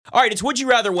All right, it's Would You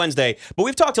Rather Wednesday, but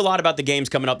we've talked a lot about the games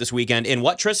coming up this weekend. In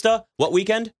what, Trista? What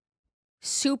weekend?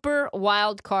 Super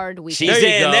wild card weekend. She's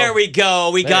in. There we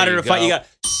go. We got her to fight. You got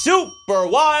Super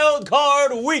Wild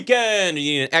Card Weekend.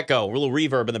 You need an echo, a little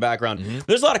reverb in the background.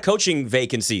 There's a lot of coaching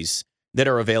vacancies that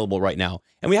are available right now,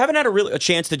 and we haven't had a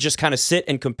chance to just kind of sit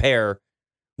and compare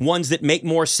ones that make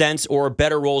more sense or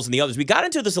better roles than the others. We got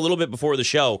into this a little bit before the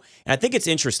show, and I think it's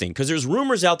interesting because there's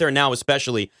rumors out there now,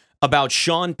 especially about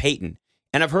Sean Payton,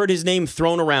 and I've heard his name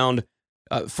thrown around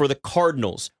for the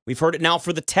Cardinals. We've heard it now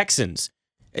for the Texans.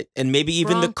 And maybe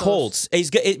even the Colts.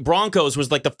 Broncos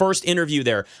was like the first interview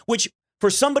there, which for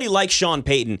somebody like Sean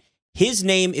Payton, his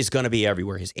name is going to be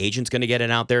everywhere. His agent's going to get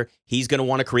it out there. He's going to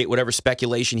want to create whatever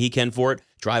speculation he can for it,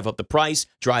 drive up the price,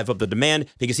 drive up the demand,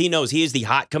 because he knows he is the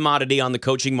hot commodity on the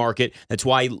coaching market. That's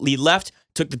why he left,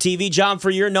 took the TV job for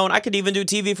a year, knowing I could even do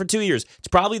TV for 2 years. It's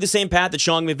probably the same path that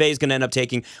Sean McVay is going to end up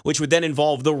taking, which would then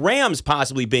involve the Rams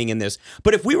possibly being in this.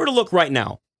 But if we were to look right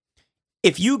now,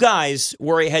 if you guys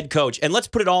were a head coach, and let's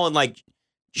put it all in like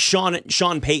Sean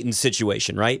Payton's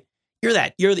situation, right? You're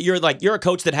a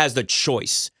coach that has the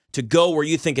choice to go where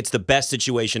you think it's the best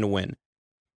situation to win.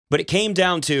 But it came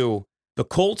down to the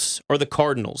Colts or the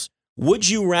Cardinals. Would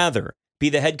you rather be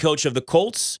the head coach of the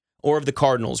Colts or of the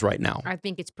Cardinals right now? I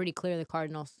think it's pretty clear the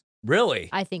Cardinals. Really?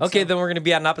 I think okay, so. then we're going to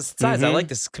be on opposite sides. I like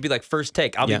this. Could be like first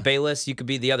take. I'll be Bayless. You could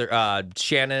be the other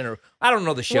Shannon, or I don't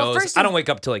know the shows. Well, I don't wake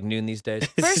up till like noon these days.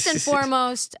 First and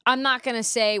foremost, I'm not going to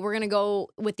say we're going to go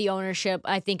with the ownership.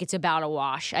 I think it's about a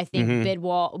wash. I think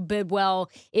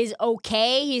Bidwell is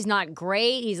okay. He's not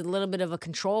great. He's a little bit of a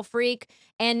control freak.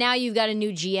 And now you've got a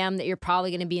new GM that you're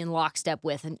probably going to be in lockstep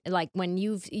with. And like when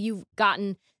you've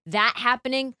gotten that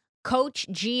happening, coach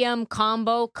GM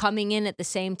combo coming in at the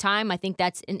same time, I think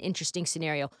that's an interesting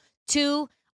scenario. 2,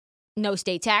 no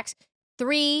state tax.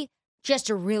 3, just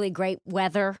a really great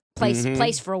weather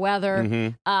place for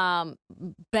weather.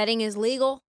 Betting is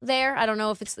legal there. I don't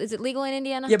know if is it legal in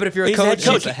Indiana? Yeah, but if you're a coach,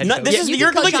 this is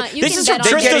from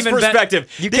Trista's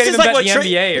perspective. You can't even bet the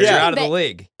NBA or you're out of the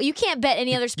league. You can't bet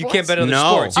any other sports. You can't bet other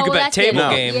sports. You can bet table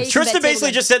games. Yeah, Trista basically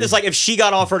just said this like if she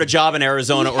got offered a job in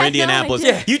Arizona or Indianapolis,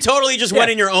 you totally just went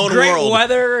in your own world. Great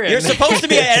weather. You're supposed to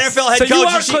be an NFL head coach. So you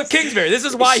are Cliff Kingsbury. This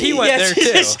is why he went there too.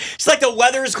 It's like the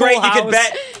weather is great. You can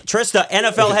bet. Trista,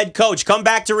 NFL head coach, come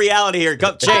back to reality here.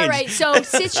 Change. All right, so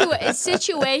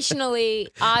situationally,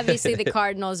 obviously the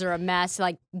Cardinals are a mess.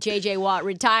 Like J.J. Watt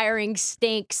retiring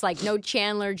stinks. Like no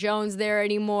Chandler Jones there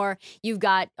anymore. You've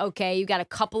got a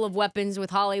couple of weapons with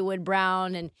Hollywood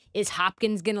Brown, and is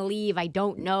Hopkins going to leave? I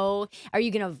don't know. Are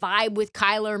you going to vibe with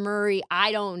Kyler Murray?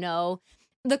 I don't know.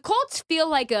 The Colts feel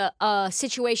like a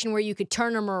situation where you could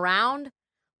turn them around,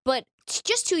 but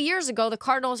just 2 years ago, the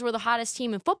Cardinals were the hottest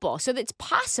team in football. So it's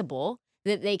possible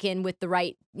that they can, with the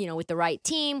right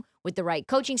team, with the right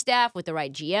coaching staff, with the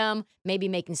right GM, maybe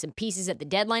making some pieces at the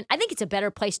deadline. I think it's a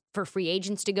better place for free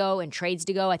agents to go and trades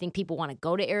to go. I think people want to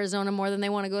go to Arizona more than they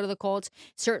want to go to the Colts.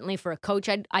 Certainly for a coach,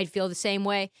 I'd feel the same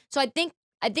way. So I think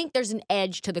there's an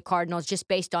edge to the Cardinals just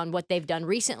based on what they've done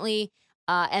recently.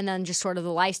 And then just sort of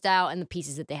the lifestyle and the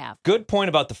pieces that they have. Good point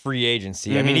about the free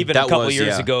agency. I mean, even a couple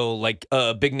years ago, like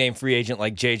a big name free agent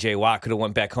like J.J. Watt could have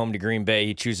went back home to Green Bay.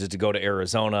 He chooses to go to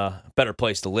Arizona. Better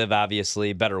place to live,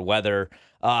 obviously. Better weather.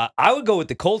 I would go with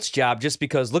the Colts job just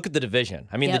because look at the division.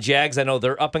 I mean, the Jags, I know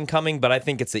they're up and coming, but I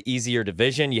think it's an easier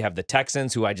division. You have the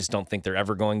Texans, who I just don't think they're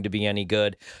ever going to be any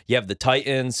good. You have the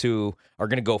Titans, who are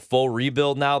going to go full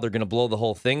rebuild now. They're going to blow the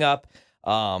whole thing up.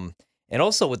 And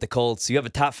also with the Colts, you have a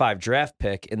top 5 draft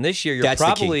pick. And this year, you're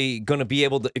probably going to be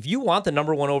able to, if you want the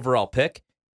number 1 overall pick,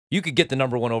 you could get the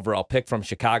number 1 overall pick from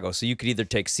Chicago. So you could either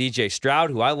take C.J. Stroud,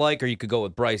 who I like, or you could go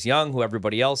with Bryce Young, who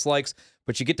everybody else likes.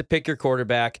 But you get to pick your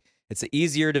quarterback. It's an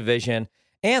easier division.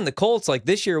 And the Colts, like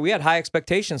this year, we had high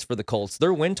expectations for the Colts.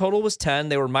 Their win total was 10.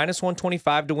 They were minus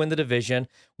 125 to win the division.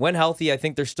 When healthy, I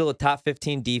think they're still a top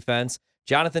 15 defense.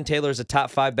 Jonathan Taylor is a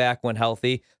top 5 back when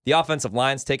healthy. The offensive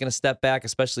line's taken a step back,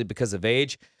 especially because of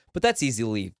age, but that's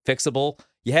easily fixable.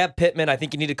 You have Pittman. I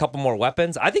think you need a couple more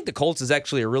weapons. I think the Colts is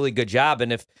actually a really good job,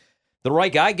 and if the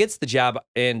right guy gets the job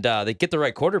and they get the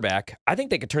right quarterback, I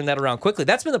think they could turn that around quickly.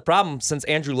 That's been the problem since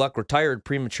Andrew Luck retired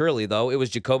prematurely, though. It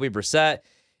was Jacoby Brissett.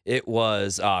 It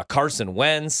was Carson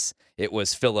Wentz. It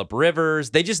was Phillip Rivers.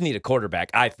 They just need a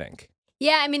quarterback, I think.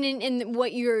 Yeah, I mean, and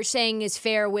what you're saying is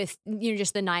fair with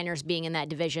just the Niners being in that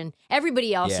division.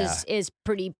 Everybody else is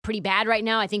pretty bad right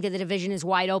now. I think that the division is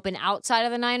wide open outside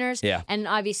of the Niners. Yeah. And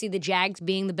obviously the Jags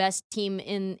being the best team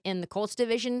in the Colts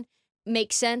division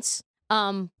makes sense.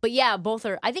 But yeah,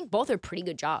 I think both are pretty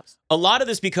good jobs. A lot of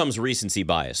this becomes recency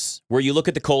bias, where you look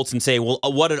at the Colts and say, well,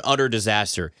 what an utter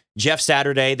disaster. Jeff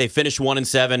Saturday, they finished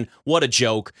 1-7. What a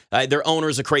joke. Their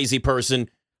owner's a crazy person.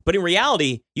 But in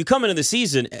reality, you come into the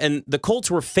season and the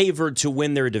Colts were favored to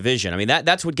win their division. I mean,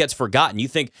 that's what gets forgotten. You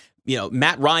think,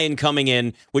 Matt Ryan coming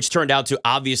in, which turned out to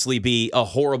obviously be a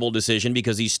horrible decision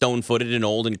because he's stone-footed and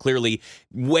old and clearly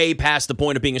way past the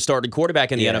point of being a starting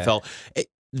quarterback in the NFL.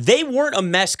 They weren't a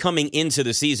mess coming into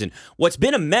the season. What's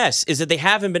been a mess is that they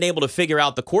haven't been able to figure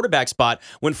out the quarterback spot.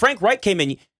 When Frank Reich came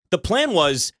in, the plan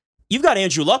was, you've got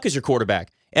Andrew Luck as your quarterback.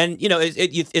 And,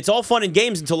 it's all fun and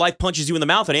games until life punches you in the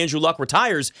mouth and Andrew Luck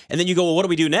retires. And then you go, well, what do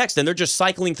we do next? And they're just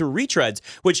cycling through retreads,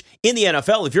 which in the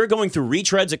NFL, if you're going through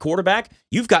retreads at quarterback,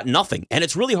 you've got nothing. And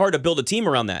it's really hard to build a team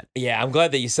around that. Yeah, I'm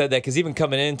glad that you said that because even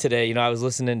coming in today, I was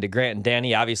listening to Grant and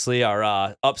Danny, obviously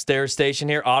our upstairs station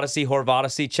here, Odyssey, Horv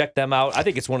Odyssey. Check them out. I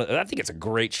think it's a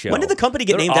great show. When did the company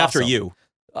get named after you?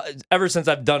 Ever since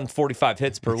I've done 45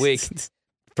 hits per week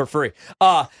for free.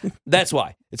 That's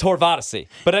why. It's Horv Odyssey.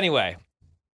 But anyway,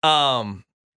 I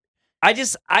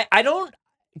don't,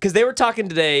 because they were talking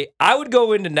today, I would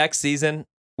go into next season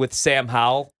with Sam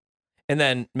Howell and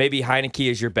then maybe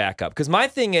Heineke as your backup. Because my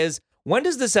thing is, when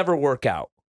does this ever work out,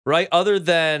 right? Other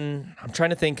than,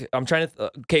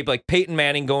 okay, like Peyton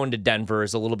Manning going to Denver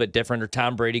is a little bit different, or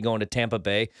Tom Brady going to Tampa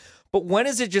Bay. But when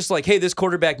is it just like, hey, this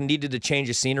quarterback needed to change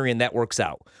his scenery and that works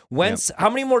out? Wentz, How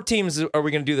many more teams are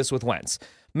we going to do this with Wentz?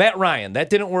 Matt Ryan,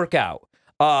 that didn't work out.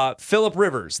 Phillip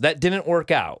Rivers, that didn't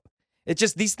work out. It's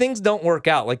just these things don't work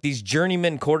out. Like these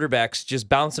journeyman quarterbacks just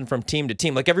bouncing from team to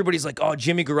team. Like everybody's like, oh,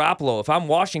 Jimmy Garoppolo. If I'm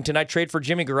Washington, I trade for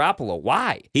Jimmy Garoppolo.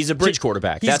 Why? He's a bridge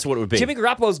quarterback. That's what it would be. Jimmy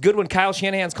Garoppolo's good when Kyle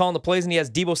Shanahan's calling the plays and he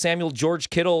has Deebo Samuel, George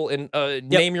Kittle, and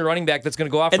name your running back that's going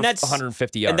to go off for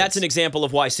 150 yards. And that's an example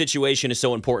of why situation is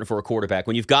so important for a quarterback.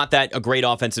 When you've got a great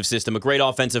offensive system, a great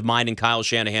offensive mind in Kyle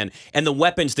Shanahan, and the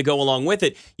weapons to go along with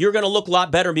it, you're going to look a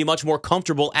lot better and be much more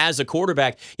comfortable as a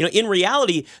quarterback. In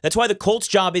reality, that's why the Colts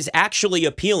job is actually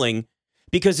appealing.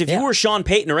 Because if you were Sean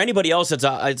Payton or anybody else that's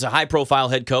a high-profile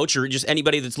head coach or just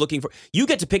anybody that's looking for, you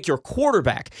get to pick your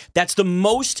quarterback. That's the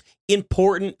most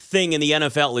important thing in the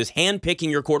NFL is handpicking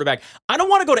your quarterback. I don't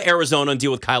want to go to Arizona and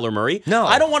deal with Kyler Murray. No.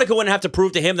 I don't want to go in and have to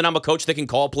prove to him that I'm a coach that can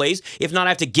call plays. If not, I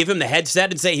have to give him the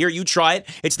headset and say, here, you try it.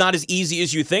 It's not as easy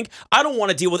as you think. I don't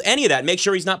want to deal with any of that. Make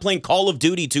sure he's not playing Call of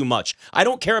Duty too much. I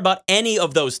don't care about any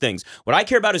of those things. What I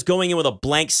care about is going in with a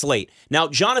blank slate. Now,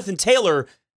 Jonathan Taylor,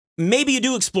 maybe you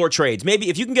do explore trades. Maybe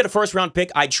if you can get a first-round pick,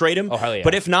 I'd trade him. Oh, hell yeah.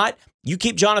 But if not, you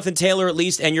keep Jonathan Taylor at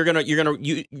least, and you're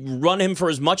gonna run him for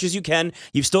as much as you can.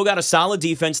 You've still got a solid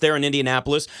defense there in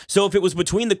Indianapolis. So if it was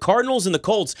between the Cardinals and the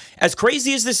Colts, as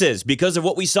crazy as this is, because of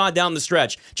what we saw down the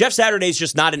stretch, Jeff Saturday's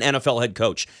just not an NFL head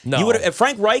coach. No.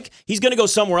 Frank Reich, he's going to go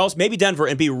somewhere else, maybe Denver,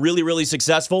 and be really, really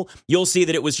successful. You'll see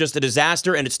that it was just a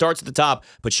disaster, and it starts at the top,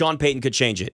 but Sean Payton could change it.